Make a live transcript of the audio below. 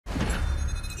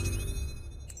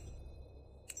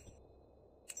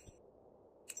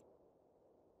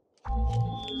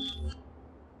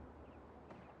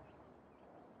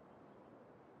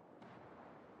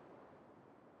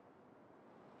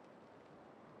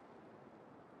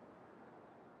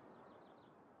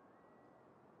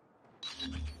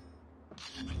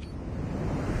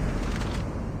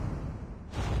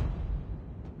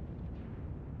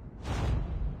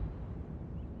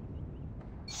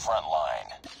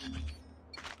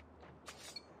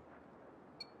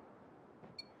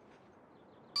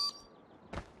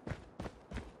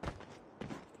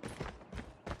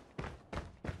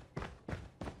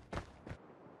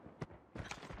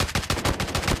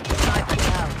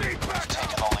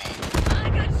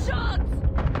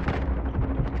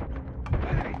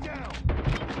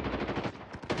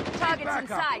in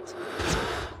sight.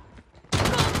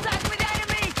 Contact with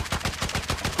enemy!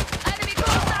 Enemy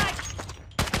contact!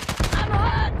 I'm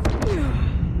hurt!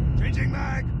 Changing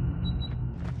mag!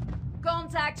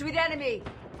 Contact with enemy!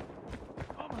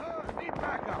 I'm hurt! Need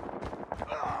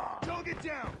backup! Target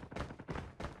down!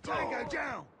 Tango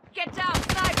down! Get down,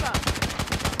 sniper!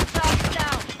 Target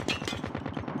down!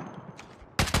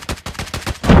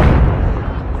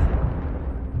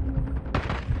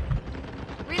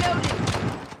 Reloading!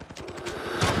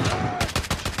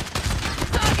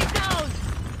 Target down!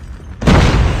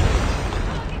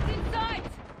 Target's in sight!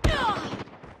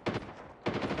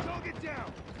 Target down!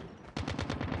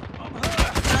 I'm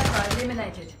hurt! Sniper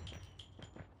eliminated.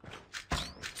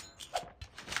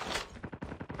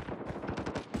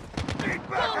 Need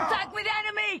backup! Contact with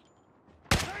enemy!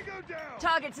 Tango down!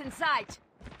 Target's in sight.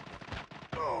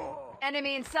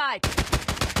 Enemy in sight.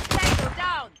 Tango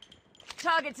down.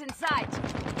 Target's in sight.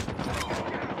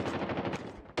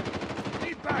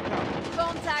 Need backup!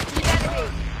 Contact with enemy.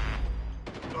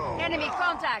 Enemy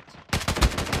contact.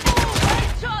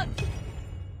 Headshot!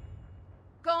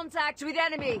 Contact with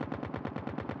enemy.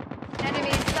 Enemy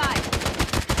in sight.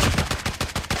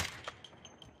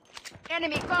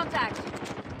 Enemy contact.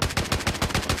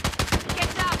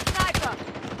 Get down, sniper.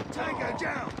 Tango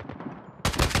down!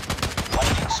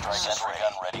 Lightning strike sentry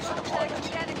gun ready for Contact deployment.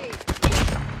 with enemy.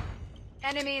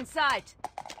 Enemy in sight.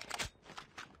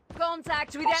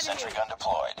 Contact with Sentry enemy. gun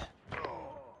deployed.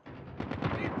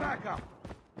 Need backup!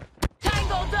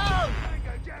 Tango down.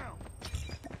 Tango down!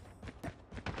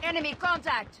 Enemy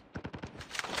contact.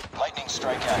 Lightning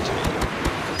strike activated.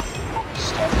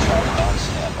 Stealth chopper on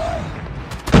standby.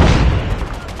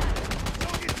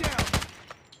 Target down!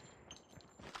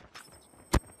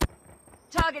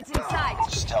 Targets in sight.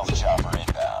 Stealth chopper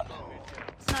inbound.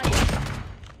 Sniper.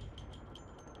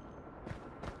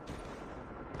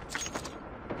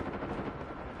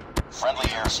 Friendly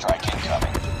airstrike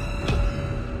incoming.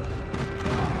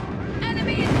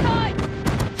 Enemy in sight.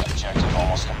 Objective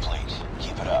almost complete.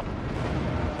 Keep it up.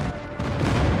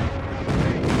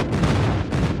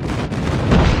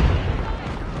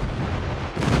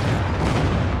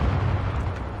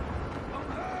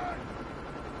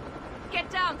 Get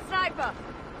down, sniper.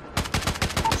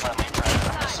 Friendly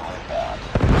predator missile inbound.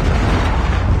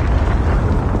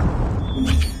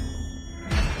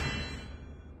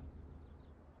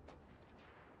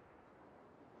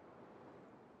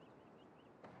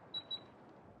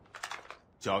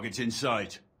 Target's in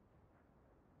sight.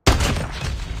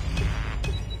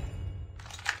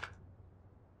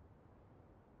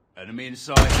 Enemy in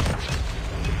sight.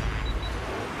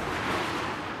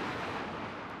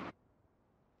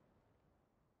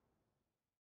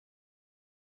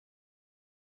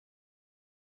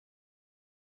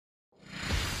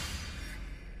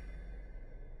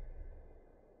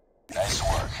 Nice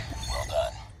work. Well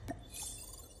done.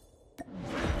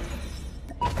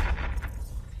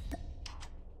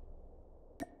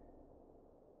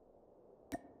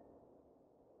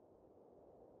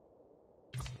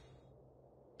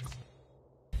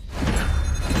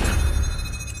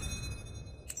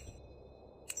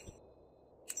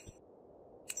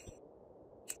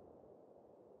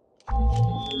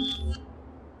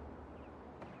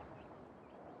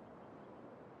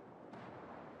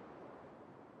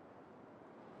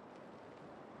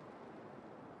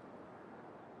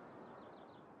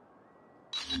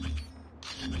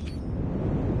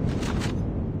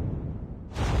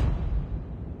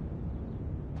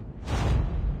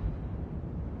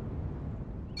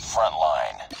 Front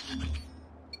line.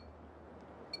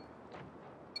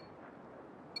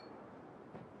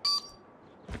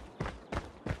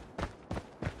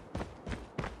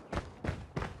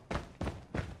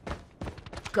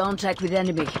 Contact with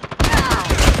enemy.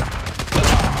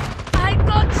 I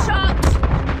got shot!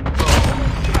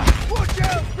 Watch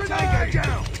out! Tango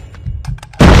down!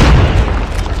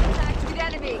 Contact with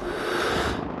enemy.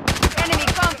 Enemy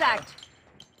contact.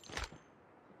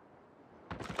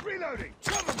 Reloading!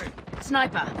 Cover me!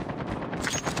 Sniper.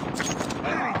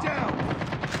 Enemy down!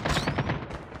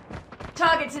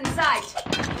 Targets in sight.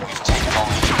 We've taken the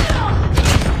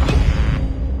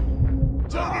lead.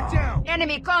 Target down!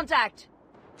 Enemy contact.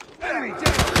 Enemy down!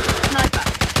 Sniper.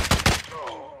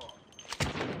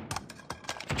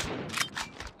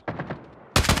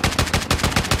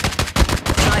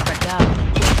 Sniper down.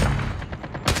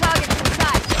 Targets in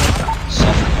sight.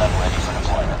 Sentry gun ready for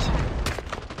deployment.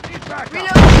 Need backup!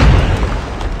 Reload.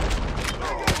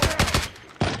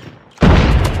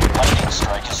 Lightning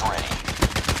strike is ready.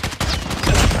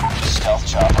 Stealth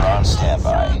chopper on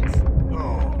standby.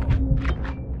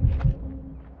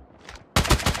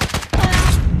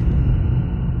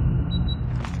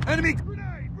 Enemy!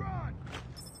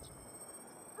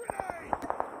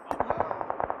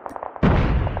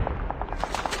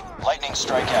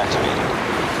 activated.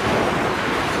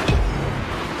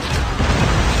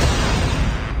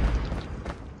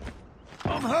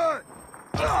 I'm hurt.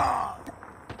 Ah!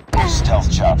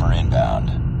 Stealth chopper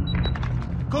inbound.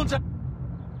 Contact.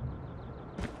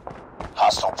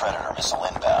 Hostile Predator missile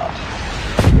inbound.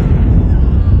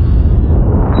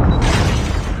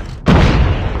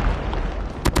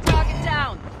 Target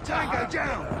down. Tango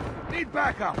down. Need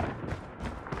backup.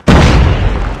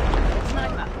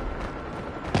 Sniper.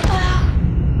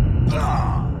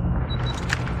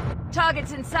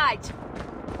 Targets in sight.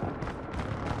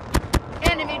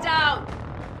 Enemy down.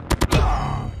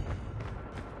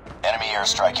 Enemy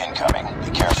airstrike incoming.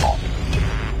 Be careful.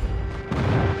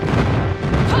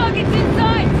 Targets in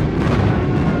sight.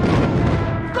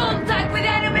 Contact with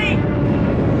enemy.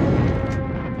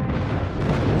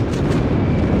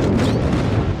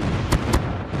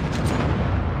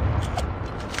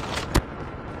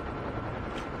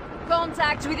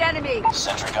 Contact with enemy.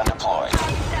 Sentry gun deployed.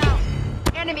 Target down.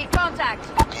 Enemy contact.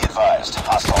 Be advised,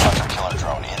 hostile hunter-killer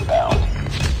drone inbound.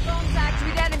 Contact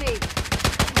with enemy.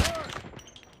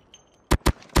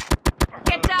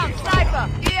 Get down, sniper.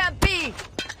 EMP.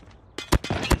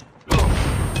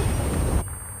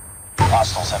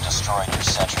 Hostiles have destroyed your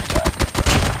sentry gun.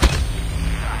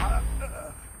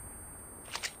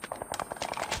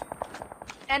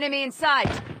 Enemy in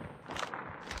sight.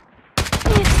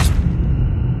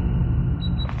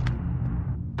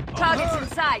 Targets in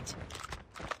sight.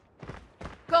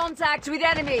 Contact with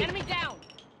enemy. Enemy down.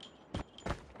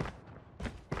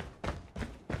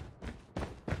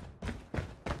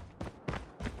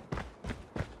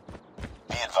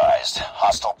 Be advised,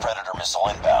 hostile Predator missile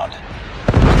inbound.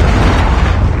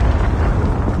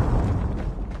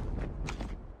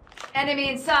 Enemy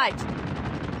in sight.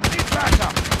 Need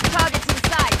backup. Targets in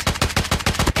sight.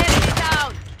 Enemy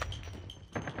down.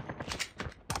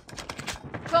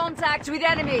 Contact with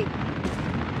enemy.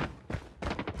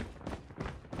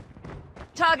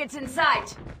 Targets in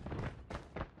sight.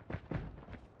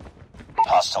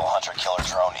 Hostile hunter-killer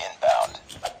drone inbound.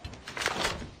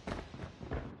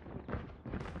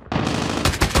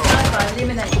 Sniper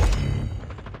eliminated.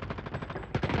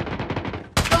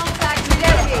 Contact with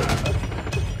enemy.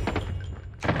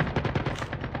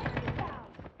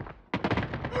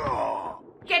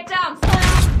 Get down,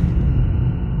 sniper.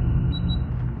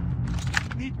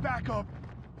 Need backup.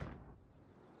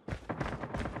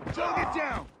 Target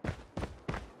down.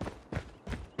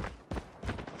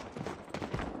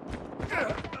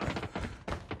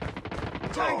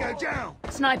 Tango down.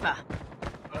 Sniper.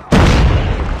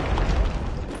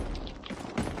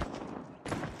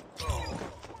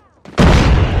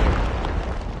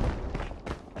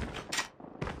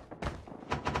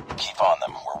 Keep on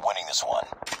them. We're winning this one.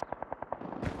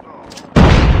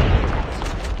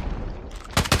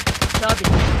 Target.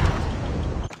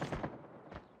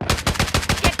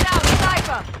 Get down,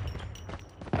 sniper.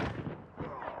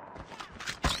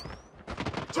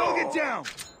 Target down.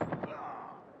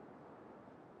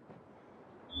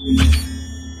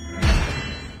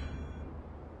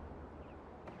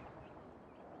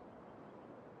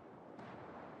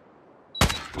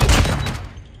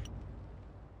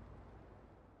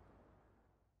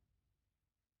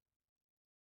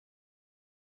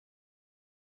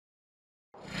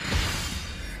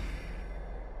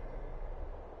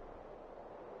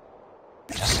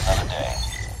 Just another day.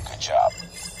 Good job.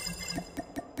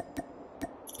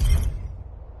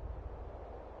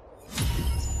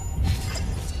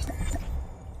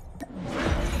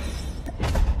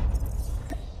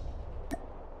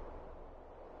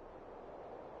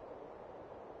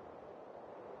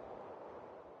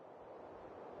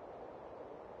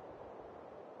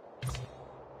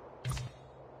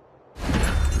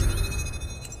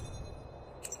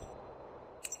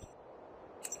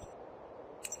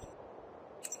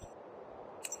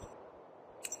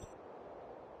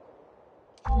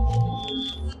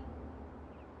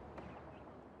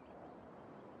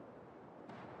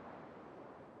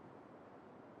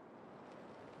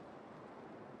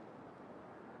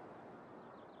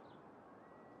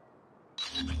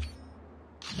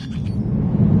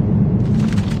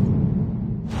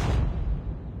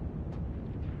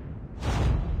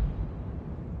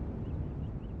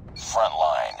 Front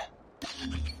line.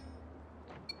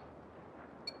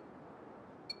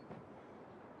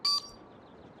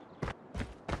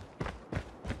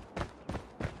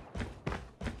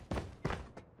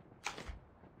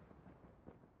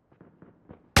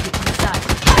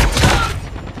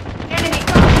 Enemy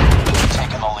contact.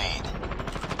 Taking the lead.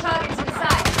 Targets in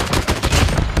sight.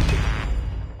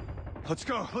 Let's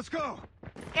go. Let's go.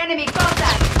 Enemy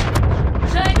contact.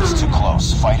 It's too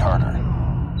close. Fight harder.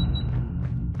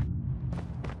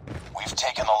 We've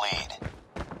taken the lead.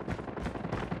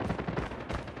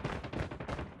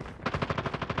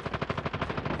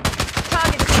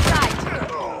 Target's in sight.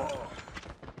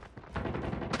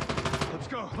 Let's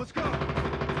go, let's go.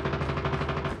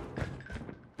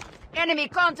 Enemy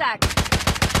contact.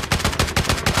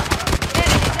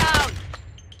 Enemy down.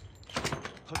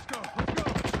 Let's go, let's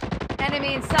go.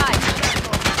 Enemy in sight.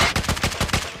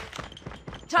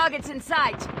 Target's in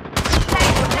sight.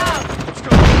 Tango down. Let's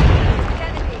go.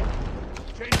 Enemy.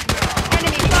 Changing down.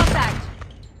 Enemy contact.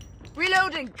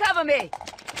 Reloading. Cover me.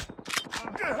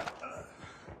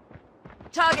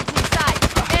 Target's in sight.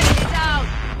 Enemy down.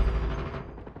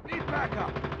 Need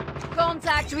backup.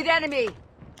 Contact with enemy.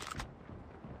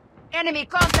 Enemy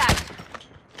contact.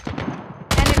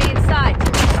 Enemy in sight.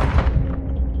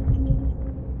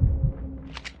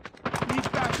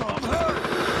 Need backup. I'm hurt.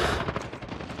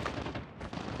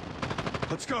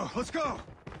 Let's go, let's go.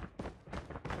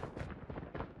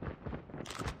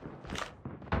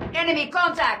 Enemy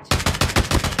contact.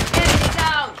 Enemy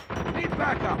down. Need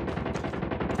backup.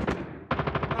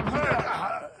 I'm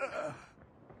hurt.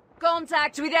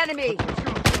 Contact with enemy. Let's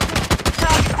go.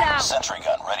 Target down. Sentry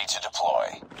gun ready to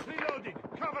deploy. Reloading.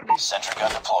 Cover me. Sentry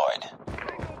gun deployed.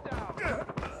 Tango down.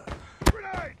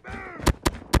 Grenade, move.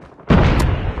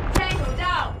 Tango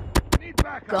down. Need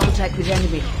backup. Contact with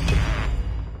enemy.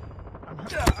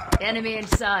 Enemy in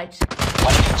sight.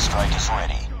 Lightning strike is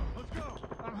ready. Let's go.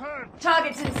 I'm hurt.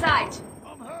 Target's in sight.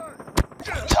 I'm hurt.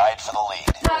 Tied for the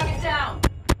lead. Target down.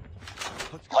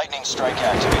 Lightning strike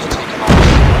activated. Taking the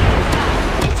lead.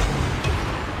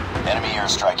 Enemy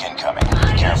airstrike incoming.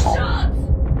 Be careful. Shots.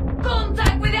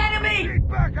 Contact with enemy. Need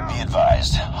backup. Be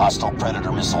advised. Hostile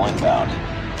Predator missile inbound.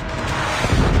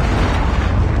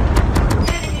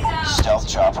 Enemy down. Stealth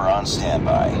chopper on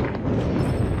standby. I'm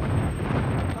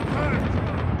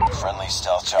hurt. Friendly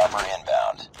stealth chopper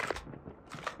inbound.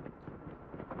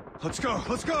 Let's go,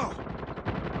 let's go.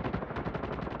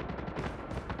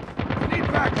 Need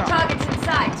backup. Target's in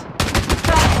sight.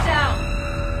 Target down.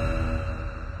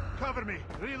 Cover me.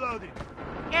 Reloading.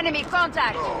 Enemy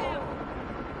contact.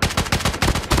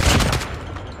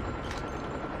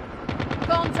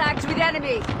 Contact with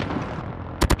enemy.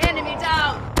 Enemy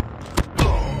down.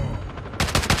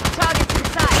 Target's in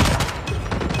sight.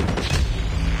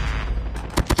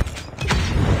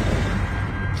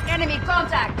 Enemy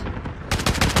contact.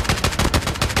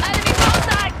 Enemy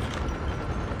contact.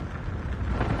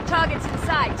 Target's in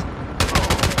sight.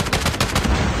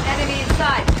 Enemy in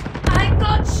sight. I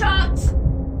got shot.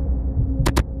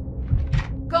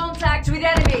 Contact with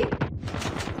enemy.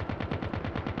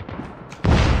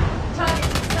 Target's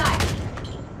in sight.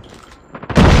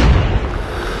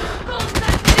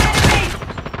 Contact with enemy.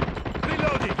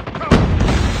 Reloading. Cover.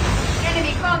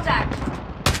 Enemy contact.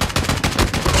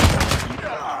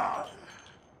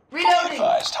 Be Reloading.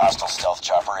 advised. Hostile stealth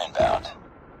chopper inbound.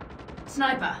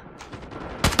 Sniper.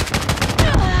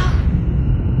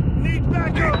 Need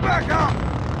backup. Need backup.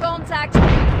 Contact with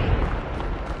enemy.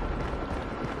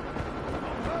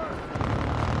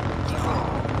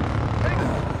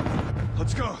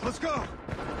 Let's go, let's go.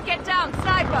 Get down,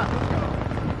 sniper.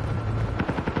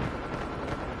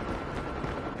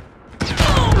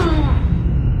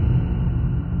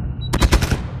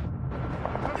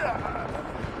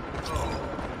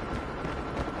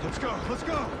 Let's go, let's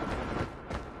go.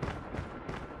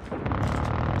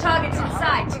 Target's in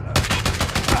sight.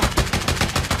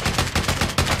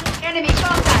 Enemy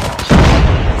contact.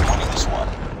 Winning this one.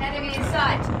 Enemy in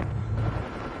sight.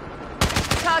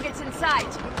 Target's in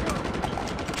sight.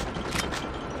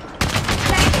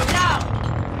 Tango down.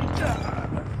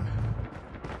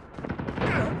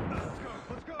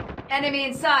 Let's go. Enemy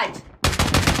in sight.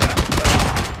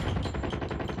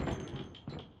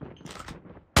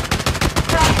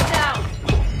 Target down.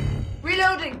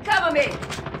 Reloading. Cover me.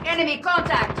 Enemy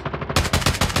contact.